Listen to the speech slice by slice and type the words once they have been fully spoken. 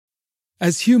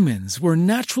As humans, we're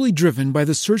naturally driven by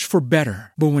the search for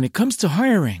better. But when it comes to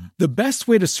hiring, the best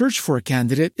way to search for a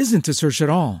candidate isn't to search at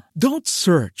all. Don't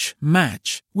search,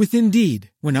 match with Indeed.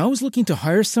 When I was looking to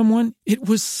hire someone, it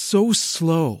was so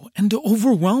slow and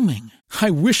overwhelming.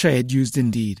 I wish I had used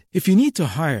Indeed. If you need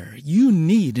to hire, you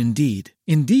need Indeed.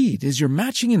 Indeed is your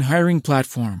matching and hiring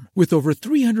platform with over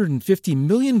 350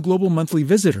 million global monthly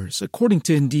visitors, according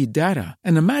to Indeed data,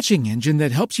 and a matching engine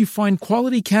that helps you find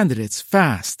quality candidates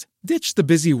fast. Ditch the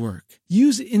busy work.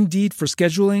 Use Indeed for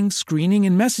scheduling, screening,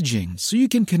 and messaging so you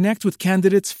can connect with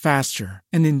candidates faster.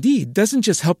 And Indeed doesn't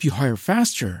just help you hire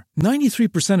faster.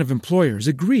 93% of employers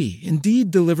agree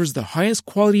Indeed delivers the highest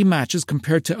quality matches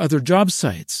compared to other job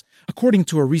sites, according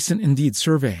to a recent Indeed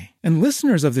survey. And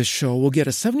listeners of this show will get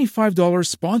a $75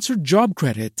 sponsored job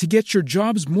credit to get your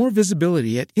jobs more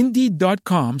visibility at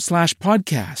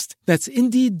Indeed.com/podcast. That's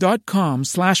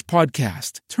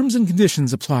Indeed.com/podcast. Terms and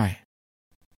conditions apply.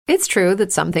 It's true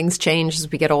that some things change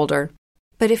as we get older.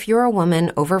 But if you're a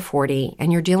woman over 40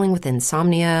 and you're dealing with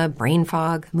insomnia, brain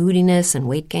fog, moodiness, and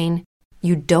weight gain,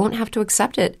 you don't have to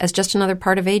accept it as just another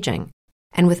part of aging.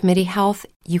 And with MIDI Health,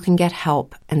 you can get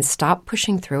help and stop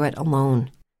pushing through it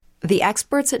alone. The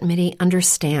experts at MIDI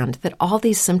understand that all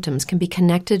these symptoms can be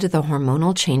connected to the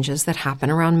hormonal changes that happen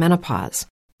around menopause.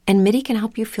 And MIDI can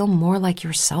help you feel more like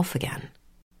yourself again.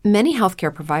 Many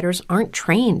healthcare providers aren't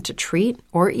trained to treat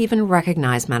or even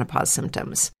recognize menopause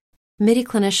symptoms. MIDI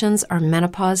clinicians are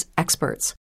menopause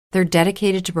experts. They're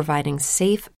dedicated to providing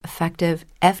safe, effective,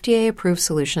 FDA-approved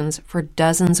solutions for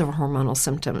dozens of hormonal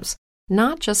symptoms,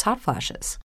 not just hot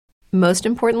flashes. Most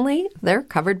importantly, they're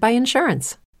covered by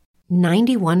insurance.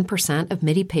 91% of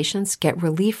MIDI patients get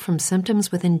relief from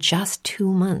symptoms within just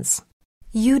 2 months.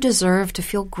 You deserve to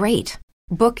feel great.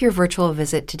 Book your virtual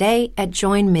visit today at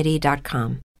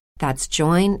joinmidi.com. That's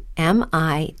joinmidi.com.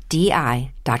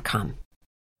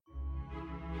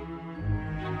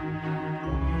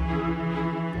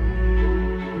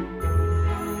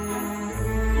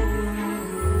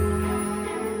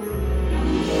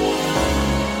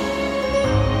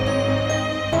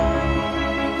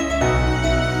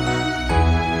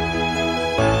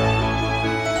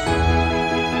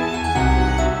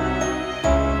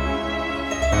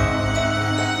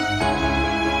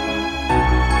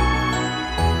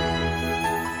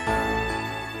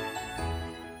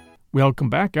 Welcome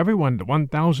back, everyone, to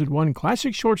 1001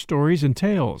 Classic Short Stories and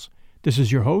Tales. This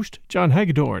is your host, John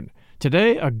Hagedorn.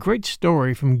 Today, a great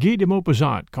story from Guy de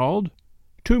Maupassant called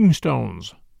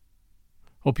Tombstones.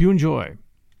 Hope you enjoy.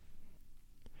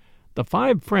 The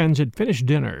 5 friends had finished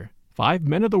dinner, 5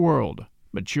 men of the world,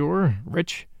 mature,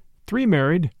 rich, 3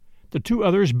 married, the 2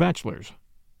 others bachelors.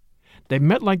 They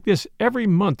met like this every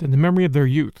month in the memory of their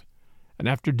youth, and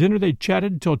after dinner they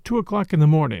chatted till 2 o'clock in the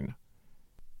morning.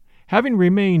 Having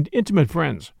remained intimate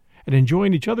friends and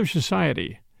enjoying each other's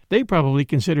society, they probably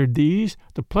considered these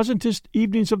the pleasantest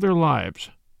evenings of their lives.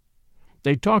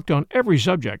 They talked on every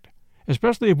subject,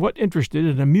 especially of what interested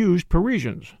and amused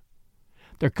Parisians.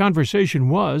 Their conversation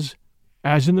was,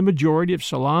 as in the majority of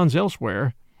salons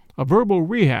elsewhere, a verbal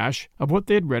rehash of what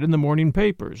they had read in the morning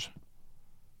papers.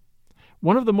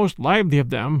 One of the most lively of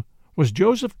them was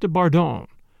Joseph de Bardon,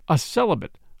 a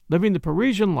celibate, living the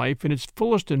Parisian life in its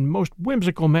fullest and most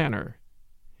whimsical manner.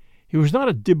 He was not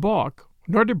a debauch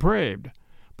nor depraved,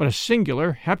 but a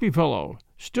singular, happy fellow,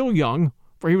 still young,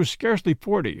 for he was scarcely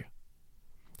 40.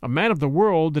 A man of the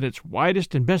world in its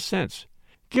widest and best sense,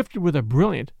 gifted with a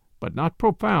brilliant, but not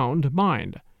profound,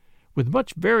 mind, with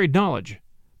much varied knowledge,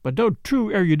 but no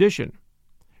true erudition,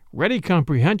 ready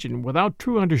comprehension without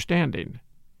true understanding.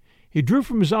 He drew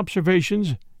from his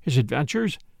observations, his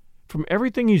adventures, from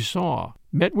everything he saw,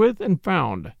 met with, and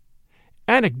found,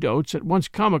 anecdotes at once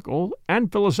comical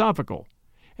and philosophical,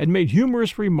 and made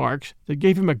humorous remarks that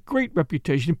gave him a great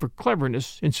reputation for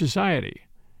cleverness in society.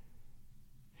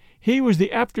 He was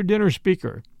the after-dinner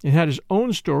speaker, and had his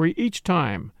own story each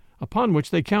time, upon which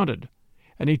they counted,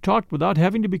 and he talked without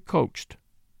having to be coaxed.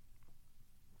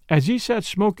 As he sat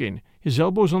smoking, his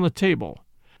elbows on the table,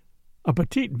 a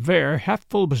petit verre half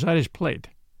full beside his plate,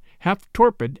 half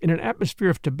torpid in an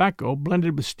atmosphere of tobacco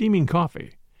blended with steaming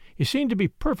coffee, he seemed to be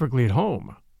perfectly at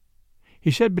home. He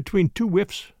said between 2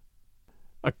 whiffs,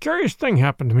 "A curious thing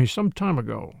happened to me some time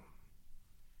ago."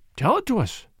 "Tell it to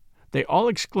us," they all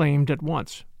exclaimed at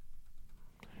once.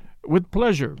 "With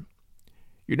pleasure.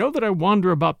 You know that I wander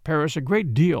about Paris a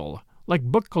great deal, like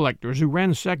book collectors who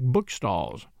ransack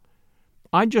bookstalls.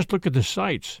 I just look at the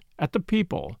sights, at the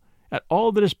people, at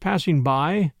all that is passing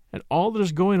by, and all that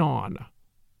is going on.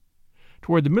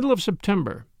 Toward the middle of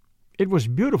September, it was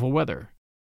beautiful weather.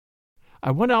 I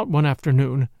went out one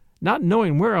afternoon, not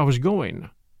knowing where I was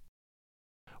going.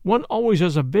 One always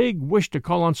has a vague wish to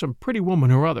call on some pretty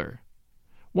woman or other.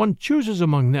 One chooses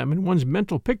among them in one's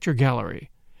mental picture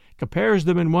gallery, compares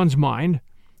them in one's mind,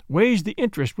 weighs the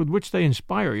interest with which they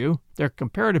inspire you, their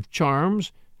comparative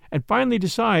charms, and finally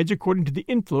decides according to the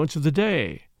influence of the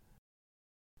day.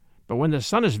 But when the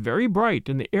sun is very bright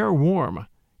and the air warm,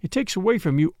 it takes away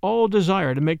from you all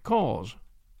desire to make calls.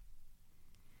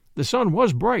 The sun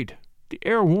was bright, the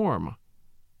air warm.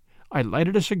 I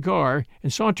lighted a cigar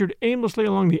and sauntered aimlessly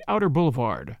along the outer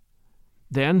boulevard.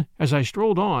 Then, as I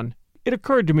strolled on, it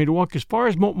occurred to me to walk as far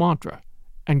as Montmartre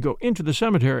and go into the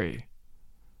cemetery.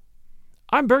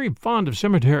 I'm very fond of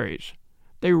cemeteries.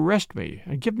 They rest me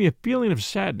and give me a feeling of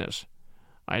sadness.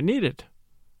 I need it.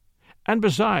 And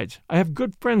besides, I have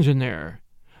good friends in there,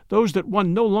 those that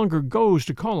one no longer goes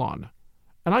to call on,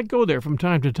 and I go there from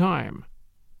time to time.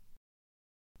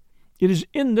 It is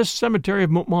in this cemetery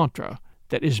of Montmartre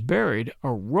that is buried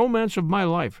a romance of my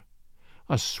life,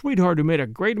 a sweetheart who made a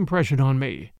great impression on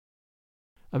me,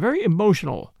 a very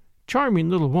emotional, charming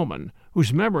little woman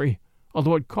whose memory,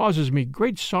 although it causes me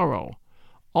great sorrow,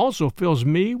 also fills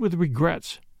me with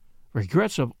regrets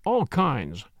of all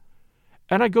kinds,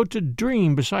 and I go to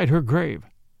dream beside her grave.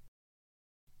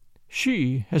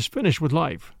 She has finished with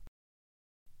life.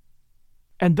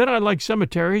 And then I like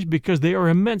cemeteries because they are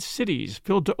immense cities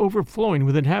filled to overflowing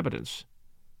with inhabitants.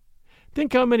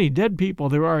 Think how many dead people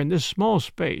there are in this small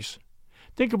space.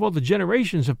 Think of all the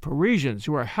generations of Parisians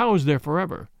who are housed there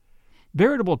forever,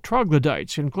 veritable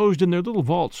troglodytes enclosed in their little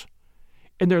vaults,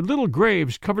 and their little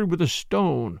graves covered with a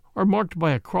stone or marked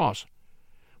by a cross,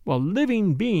 while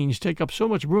living beings take up so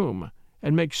much room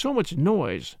and make so much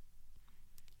noise.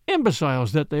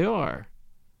 Imbeciles that they are.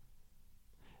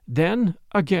 Then,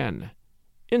 again,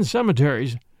 in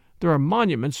cemeteries, there are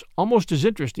monuments almost as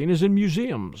interesting as in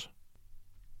museums.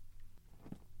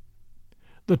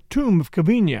 The tomb of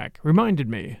Cavaignac reminded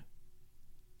me,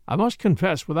 I must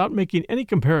confess without making any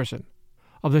comparison,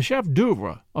 of the chef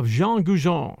d'oeuvre of Jean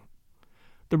Goujon,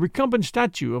 the recumbent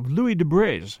statue of Louis de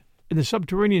Breze in the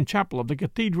subterranean chapel of the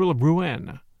Cathedral of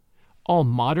Rouen. All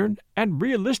modern and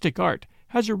realistic art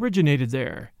has originated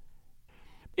there.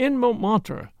 In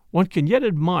Montmartre, one can yet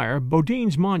admire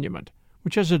Bodin's monument,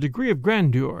 which has a degree of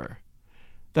grandeur,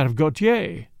 that of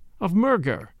Gautier, of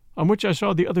Murger, on which I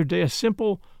saw the other day a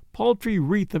simple, paltry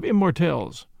wreath of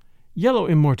immortelles, yellow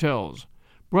immortelles,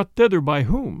 brought thither by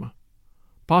whom?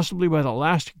 Possibly by the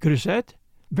last grisette,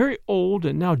 very old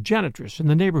and now janitress in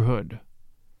the neighborhood.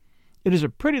 It is a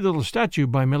pretty little statue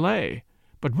by Millet,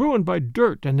 but ruined by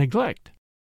dirt and neglect.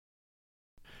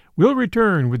 We'll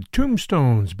return with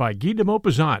Tombstones by Guy de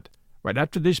Maupassant right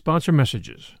after these sponsor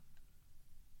messages.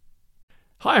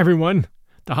 Hi, everyone.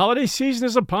 The holiday season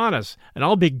is upon us, and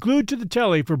I'll be glued to the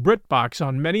telly for BritBox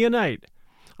on many a night.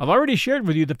 I've already shared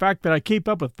with you the fact that I keep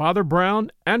up with Father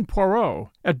Brown and Poirot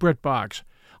at BritBox.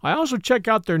 I also check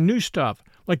out their new stuff,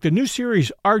 like the new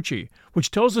series Archie,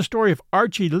 which tells the story of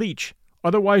Archie Leach,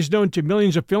 otherwise known to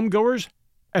millions of filmgoers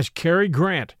as Cary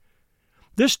Grant.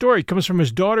 This story comes from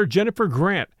his daughter Jennifer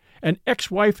Grant and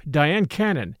ex-wife Diane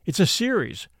Cannon. It's a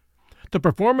series. The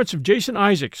performance of Jason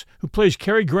Isaacs, who plays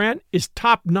Cary Grant, is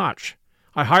top-notch.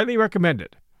 I highly recommend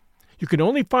it. You can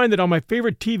only find it on my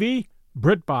favorite TV,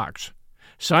 BritBox.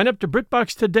 Sign up to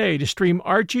BritBox today to stream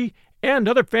Archie and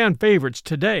other fan favorites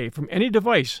today from any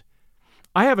device.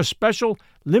 I have a special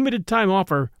limited-time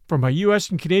offer for my U.S.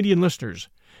 and Canadian listeners.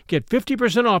 Get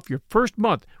 50% off your first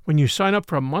month when you sign up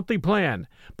for a monthly plan,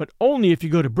 but only if you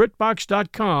go to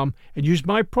BritBox.com and use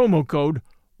my promo code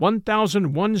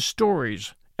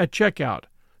 1001stories at checkout.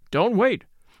 Don't wait.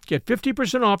 Get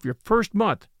 50% off your first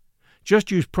month.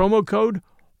 Just use promo code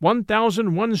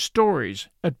 1001stories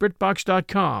at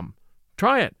BritBox.com.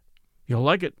 Try it. You'll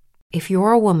like it. If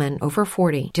you're a woman over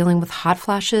 40 dealing with hot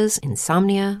flashes,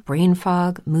 insomnia, brain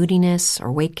fog, moodiness,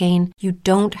 or weight gain, you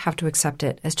don't have to accept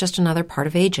it as just another part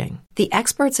of aging. The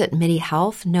experts at MIDI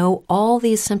Health know all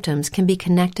these symptoms can be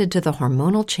connected to the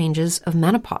hormonal changes of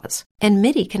menopause. And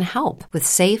MIDI can help with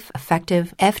safe,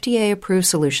 effective, FDA-approved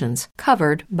solutions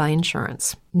covered by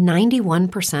insurance.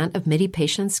 91% of MIDI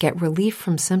patients get relief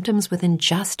from symptoms within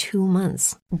just 2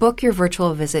 months. Book your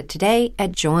virtual visit today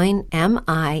at joinmidi.com.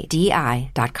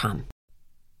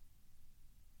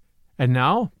 And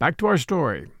now, back to our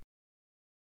story.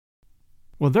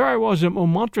 Well, there I was at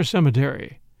Montmartre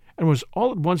Cemetery, and was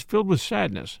all at once filled with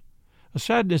sadness, a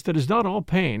sadness that is not all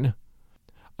pain,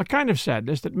 a kind of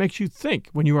sadness that makes you think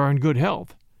when you are in good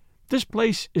health. This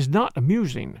place is not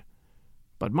amusing,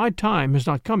 but my time has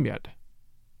not come yet.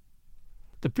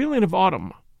 The feeling of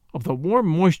autumn, of the warm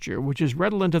moisture which is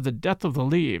redolent of the death of the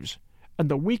leaves, and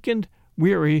the weakened,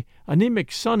 weary,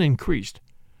 anemic sun increased,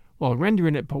 while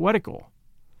rendering it poetical.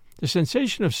 the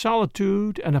sensation of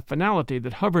solitude and a finality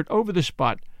that hovered over the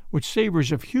spot which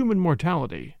savors of human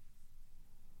mortality.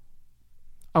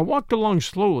 I walked along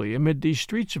slowly amid these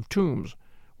streets of tombs,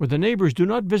 where the neighbors do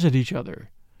not visit each other,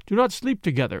 do not sleep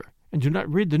together, and do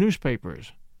not read the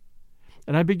newspapers.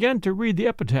 And I began to read the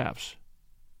epitaphs.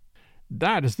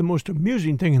 That is the most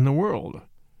amusing thing in the world.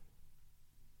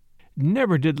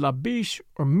 Never did La Biche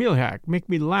or Milhac make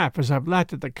me laugh as I've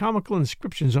laughed at the comical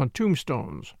inscriptions on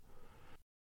tombstones.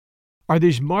 Are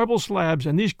these marble slabs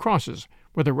and these crosses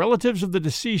where the relatives of the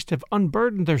deceased have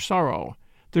unburdened their sorrow,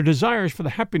 their desires for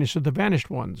the happiness of the vanished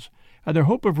ones, and their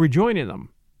hope of rejoining them?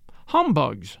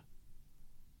 Humbugs!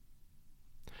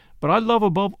 But I love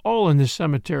above all in this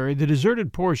cemetery the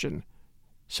deserted portion,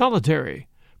 solitary,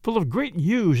 full of great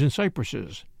yews and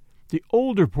cypresses, the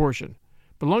older portion,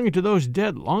 belonging to those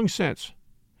dead long since,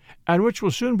 and which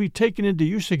will soon be taken into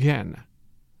use again,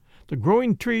 the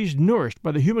growing trees nourished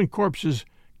by the human corpses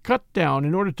cut down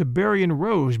in order to bury in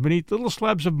rows beneath little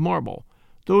slabs of marble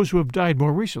those who have died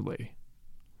more recently.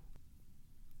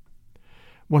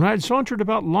 When I had sauntered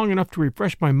about long enough to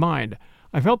refresh my mind,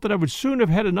 I felt that I would soon have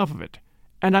had enough of it,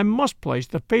 and I must place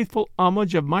the faithful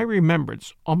homage of my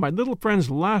remembrance on my little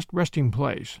friend's last resting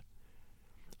place.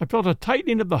 I felt a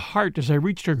tightening of the heart as I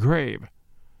reached her grave.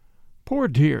 Poor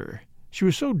dear, she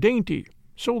was so dainty,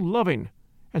 so loving,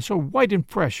 and so white and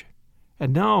fresh,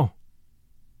 and now...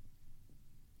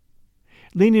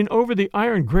 Leaning over the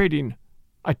iron grating,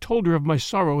 I told her of my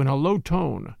sorrow in a low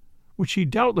tone, which she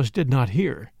doubtless did not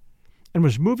hear, and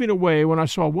was moving away when I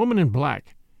saw a woman in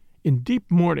black, in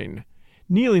deep mourning,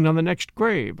 kneeling on the next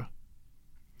grave.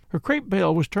 Her crape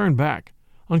veil was turned back,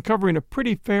 uncovering a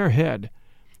pretty fair head,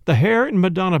 the hair in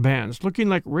Madonna bands looking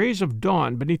like rays of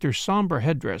dawn beneath her sombre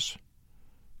headdress.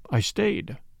 I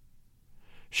stayed.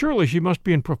 Surely she must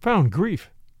be in profound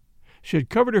grief. She had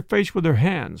covered her face with her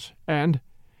hands, and,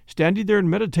 standing there in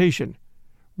meditation,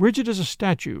 rigid as a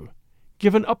statue,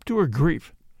 given up to her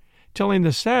grief, telling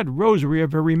the sad rosary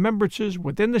of her remembrances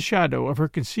within the shadow of her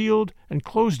concealed and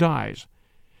closed eyes,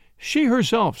 she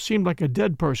herself seemed like a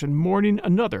dead person mourning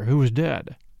another who was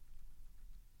dead.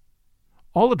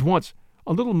 All at once,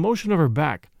 a little motion of her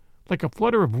back, like a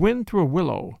flutter of wind through a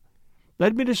willow,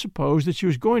 led me to suppose that she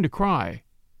was going to cry.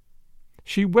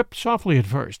 She wept softly at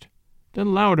first,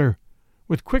 then louder,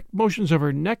 with quick motions of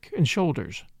her neck and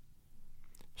shoulders.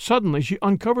 Suddenly she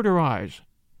uncovered her eyes.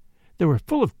 They were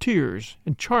full of tears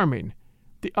and charming,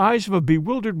 the eyes of a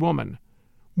bewildered woman,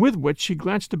 with which she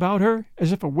glanced about her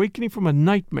as if awakening from a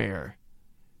nightmare.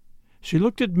 She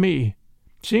looked at me,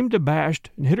 seemed abashed,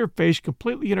 and hid her face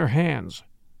completely in her hands.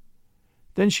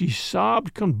 Then she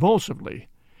sobbed convulsively,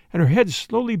 and her head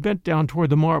slowly bent down toward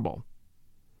the marble.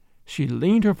 She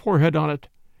leaned her forehead on it,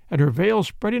 and her veil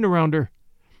spreading around her,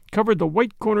 covered the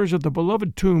white corners of the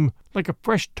beloved tomb like a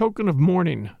fresh token of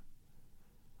mourning.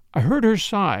 I heard her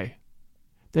sigh.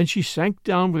 Then she sank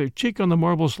down with her cheek on the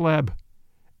marble slab,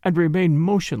 and remained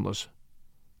motionless,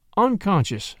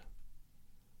 unconscious.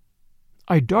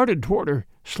 I darted toward her,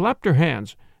 slapped her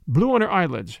hands, blew on her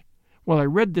eyelids, while I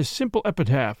read this simple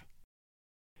epitaph.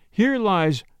 Here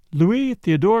lies Louis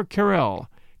Theodore Carrel,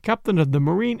 captain of the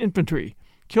Marine Infantry,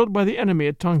 killed by the enemy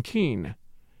at Tonquin.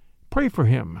 Pray for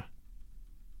him.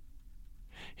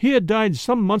 He had died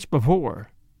some months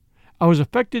before. I was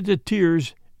affected to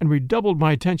tears and redoubled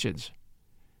my attentions.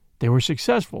 They were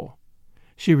successful.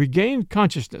 She regained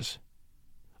consciousness.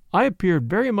 I appeared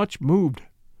very much moved.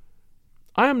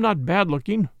 I am not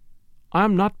bad-looking. I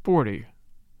am not 40.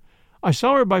 I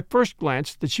saw her by first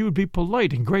glance that she would be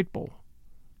polite and grateful.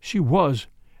 She was,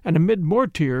 and amid more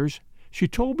tears, she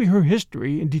told me her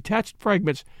history in detached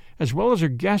fragments as well as her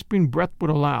gasping breath would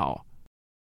allow.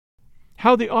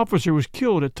 How the officer was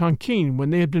killed at Tonquin when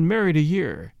they had been married a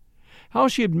year. How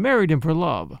she had married him for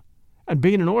love, and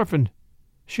being an orphan,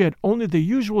 she had only the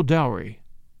usual dowry.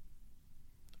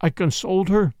 I consoled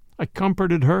her, I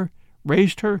comforted her,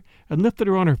 raised her, and lifted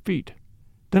her on her feet.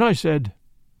 Then I said,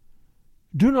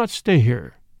 "Do not stay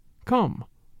here. Come."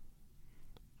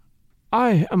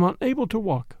 "I am unable to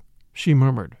walk," she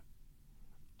murmured.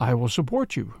 "I will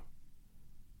support you."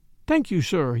 "Thank you,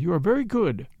 sir. You are very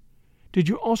good. Did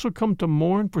you also come to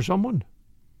mourn for someone?"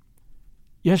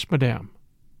 "Yes, madame."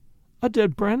 "A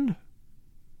dead friend?"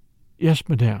 "Yes,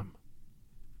 madame."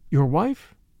 "Your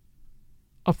wife?"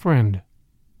 "A friend."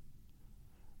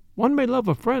 "One may love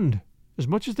a friend as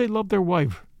much as they love their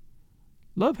wife.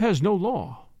 Love has no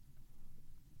law."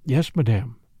 "Yes,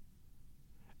 madame."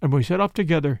 And we set off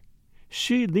together,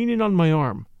 she leaning on my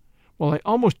arm, while I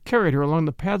almost carried her along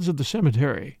the paths of the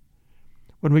cemetery.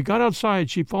 When we got outside,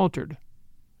 she faltered,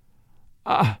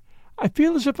 I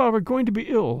feel as if I were going to be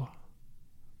ill."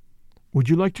 Would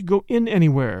you like to go in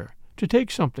anywhere, to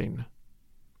take something?"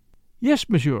 "Yes,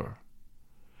 monsieur."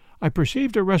 I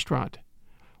perceived a restaurant,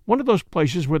 one of those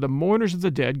places where the mourners of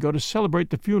the dead go to celebrate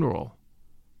the funeral.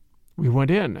 We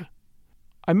went in.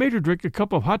 I made her drink a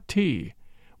cup of hot tea,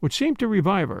 which seemed to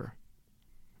revive her.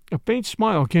 A faint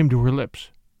smile came to her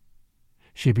lips.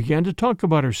 She began to talk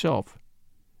about herself.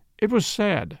 It was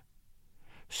sad.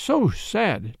 So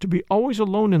sad to be always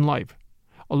alone in life,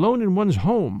 alone in one's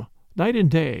home, night and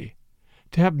day,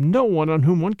 to have no one on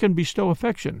whom one can bestow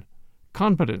affection,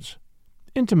 confidence,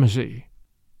 intimacy.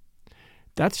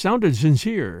 That sounded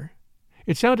sincere.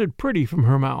 It sounded pretty from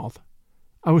her mouth.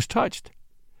 I was touched.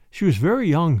 She was very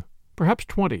young, perhaps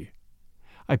 20.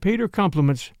 I paid her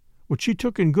compliments, which she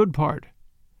took in good part.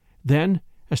 Then,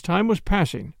 as time was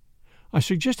passing, I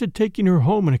suggested taking her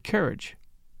home in a carriage.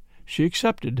 She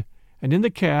accepted, and in the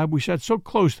cab we sat so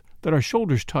close that our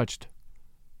shoulders touched.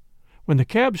 When the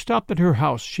cab stopped at her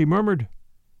house, she murmured,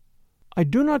 "I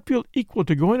do not feel equal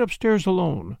to going upstairs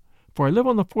alone, for I live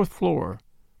on the 4th floor.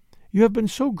 You have been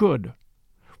so good.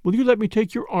 Will you let me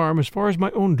take your arm as far as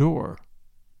my own door?"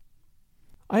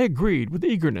 I agreed with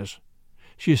eagerness.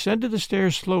 She ascended the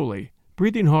stairs slowly,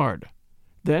 breathing hard.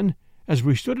 Then, as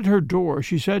we stood at her door,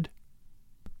 she said,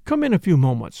 "Come in a few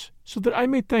moments, so that I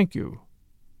may thank you."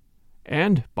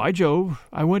 And, by Jove,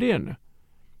 I went in.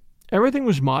 Everything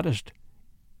was modest,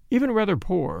 even rather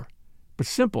poor, but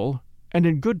simple and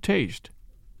in good taste.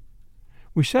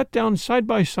 We sat down side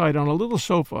by side on a little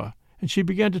sofa, and she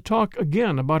began to talk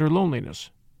again about her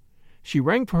loneliness. She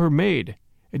rang for her maid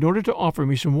in order to offer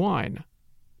me some wine.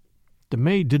 The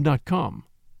maid did not come.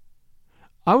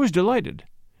 I was delighted,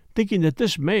 thinking that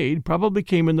this maid probably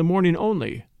came in the morning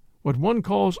only, what one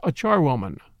calls a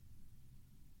charwoman.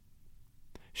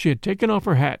 She had taken off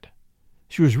her hat.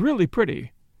 She was really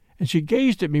pretty, and she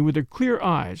gazed at me with her clear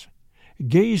eyes,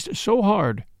 gazed so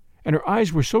hard, and her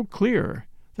eyes were so clear,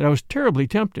 that I was terribly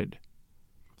tempted.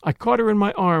 I caught her in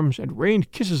my arms and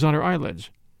rained kisses on her eyelids,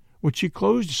 which she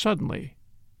closed suddenly.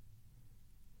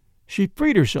 She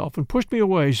freed herself and pushed me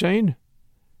away, saying,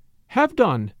 "Have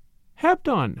done, have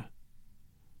done."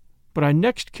 But I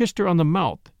next kissed her on the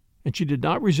mouth, and she did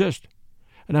not resist,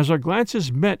 and as our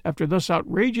glances met after thus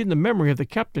outraging the memory of the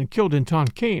captain killed in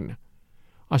Tonquin,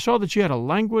 I saw that she had a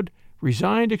languid,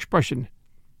 resigned expression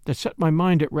that set my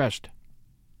mind at rest.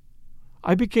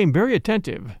 I became very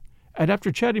attentive, and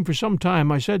after chatting for some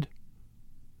time, I said,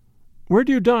 "Where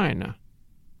do you dine?"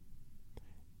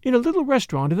 "In a little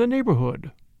restaurant in the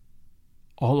neighborhood."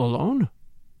 "All alone?"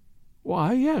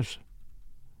 "Why, yes."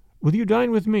 "Will you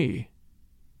dine with me?"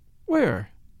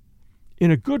 "Where?"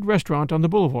 "In a good restaurant on the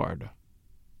boulevard."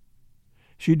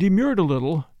 She demurred a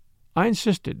little. I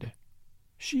insisted.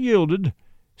 She yielded,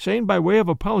 saying by way of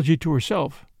apology to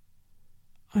herself,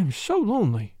 "I'm so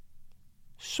lonely,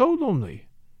 so lonely."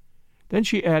 Then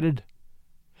she added,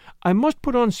 "I must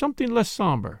put on something less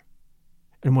sombre,"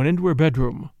 and went into her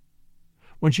bedroom.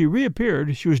 When she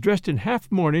reappeared, she was dressed in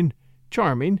half-mourning,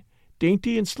 charming,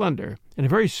 dainty and slender, in a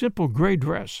very simple gray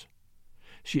dress.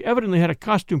 She evidently had a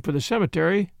costume for the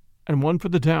cemetery and one for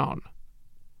the town.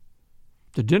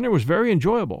 The dinner was very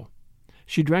enjoyable.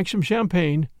 She drank some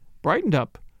champagne, brightened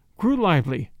up, grew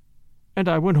lively, and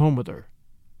I went home with her.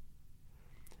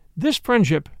 This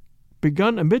friendship,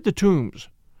 begun amid the tombs,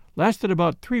 lasted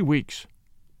about 3 weeks.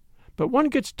 But one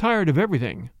gets tired of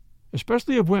everything,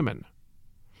 especially of women.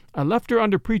 I left her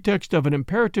under pretext of an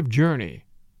imperative journey.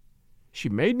 She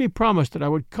made me promise that I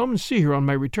would come and see her on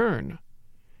my return.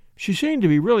 She seemed to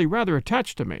be really rather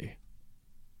attached to me.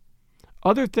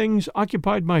 Other things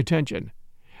occupied my attention,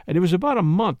 and it was about a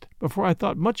month before I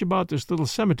thought much about this little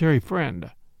cemetery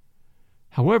friend.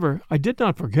 However, I did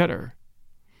not forget her.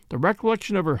 The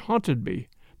recollection of her haunted me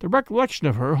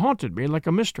like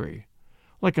a mystery,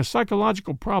 like a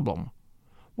psychological problem,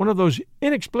 one of those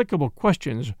inexplicable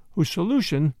questions whose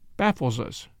solution baffles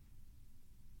us.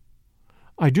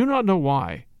 I do not know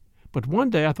why, but one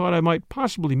day I thought I might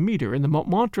possibly meet her in the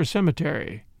Montmartre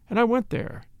cemetery, and I went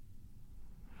there.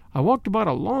 I walked about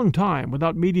a long time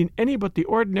without meeting any but the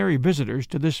ordinary visitors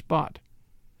to this spot,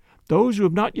 those who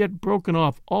have not yet broken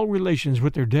off all relations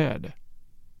with their dead.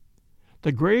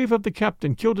 The grave of the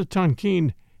captain killed at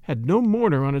Tonquin had no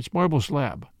mourner on its marble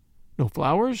slab, no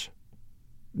flowers,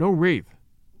 no wreath.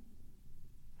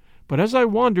 But as I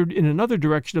wandered in another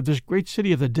direction of this great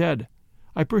city of the dead,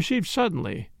 I perceived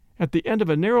suddenly, at the end of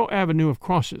a narrow avenue of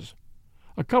crosses,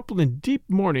 a couple in deep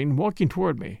mourning walking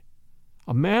toward me,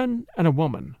 a man and a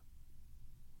woman.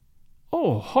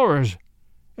 Oh, horrors!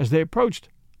 As they approached,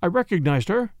 I recognized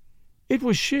her. It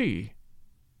was she.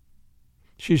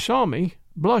 She saw me,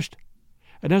 blushed,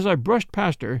 and as I brushed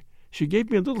past her, she gave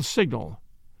me a little signal.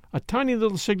 a tiny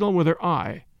little signal with her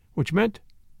eye, which meant,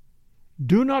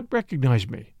 "Do not recognize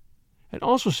me," and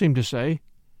also seemed to say,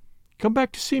 "Come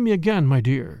back to see me again, my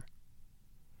dear."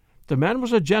 The man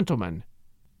was a gentleman,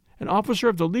 an officer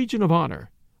of the Legion of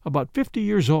Honor, about 50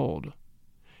 years old.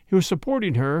 He was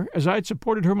supporting her as I had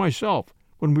supported her myself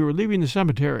when we were leaving the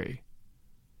cemetery.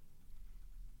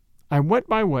 I went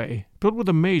my way, filled with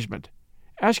amazement,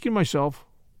 asking myself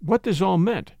what this all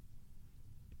meant.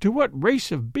 To what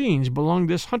race of beings belonged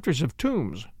this huntress of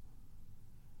tombs?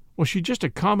 Was she just a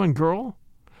common girl,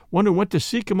 one who went to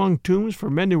seek among tombs for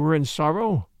men who were in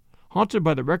sorrow, haunted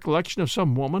by the recollection of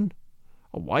some woman,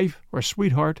 a wife or a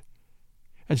sweetheart,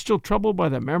 and still troubled by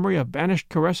the memory of vanished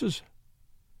caresses?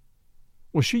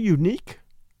 Was she unique?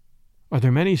 Are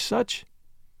there many such?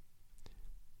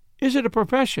 Is it a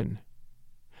profession?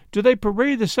 Do they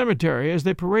parade the cemetery as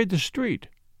they parade the street?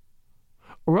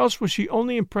 Or else was she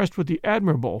only impressed with the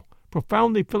admirable,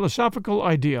 profoundly philosophical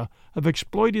idea of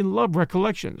exploiting love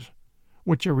recollections,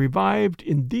 which are revived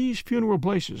in these funeral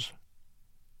places?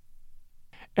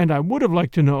 And I would have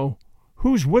liked to know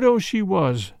whose widow she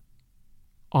was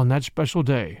on that special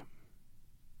day.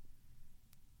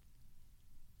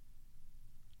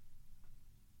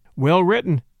 Well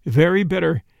written, very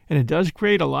bitter, and it does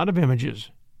create a lot of images.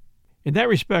 In that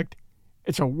respect,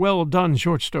 it's a well-done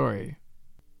short story.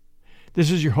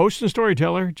 This is your host and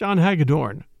storyteller, John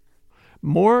Hagedorn.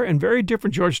 More and very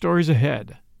different short stories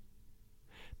ahead.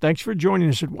 Thanks for joining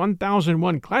us at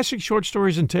 1001 Classic Short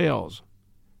Stories and Tales.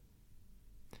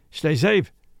 Stay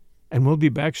safe, and we'll be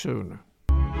back soon.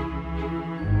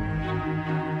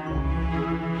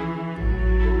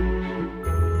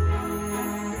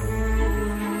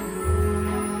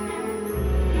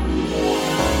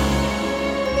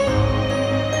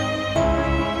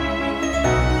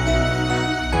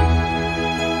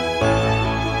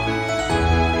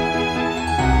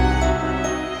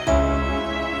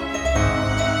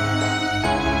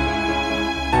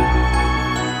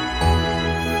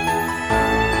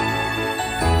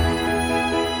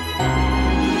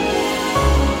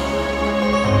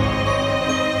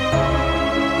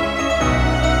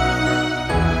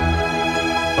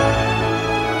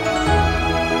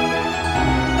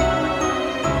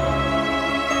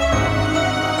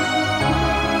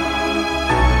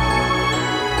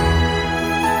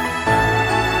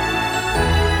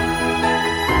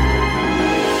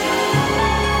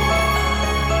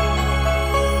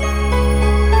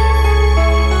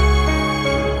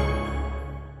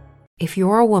 If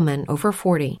you're a woman over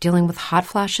 40 dealing with hot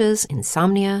flashes,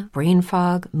 insomnia, brain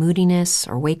fog, moodiness,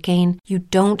 or weight gain, you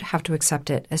don't have to accept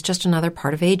it as just another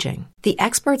part of aging. The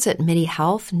experts at MIDI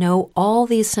Health know all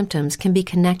these symptoms can be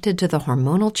connected to the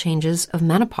hormonal changes of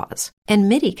menopause. And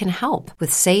MIDI can help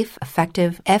with safe,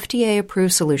 effective,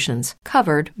 FDA-approved solutions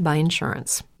covered by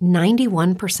insurance.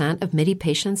 91% of MIDI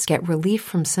patients get relief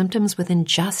from symptoms within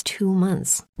just 2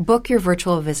 months. Book your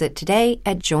virtual visit today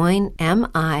at joinmidi.com.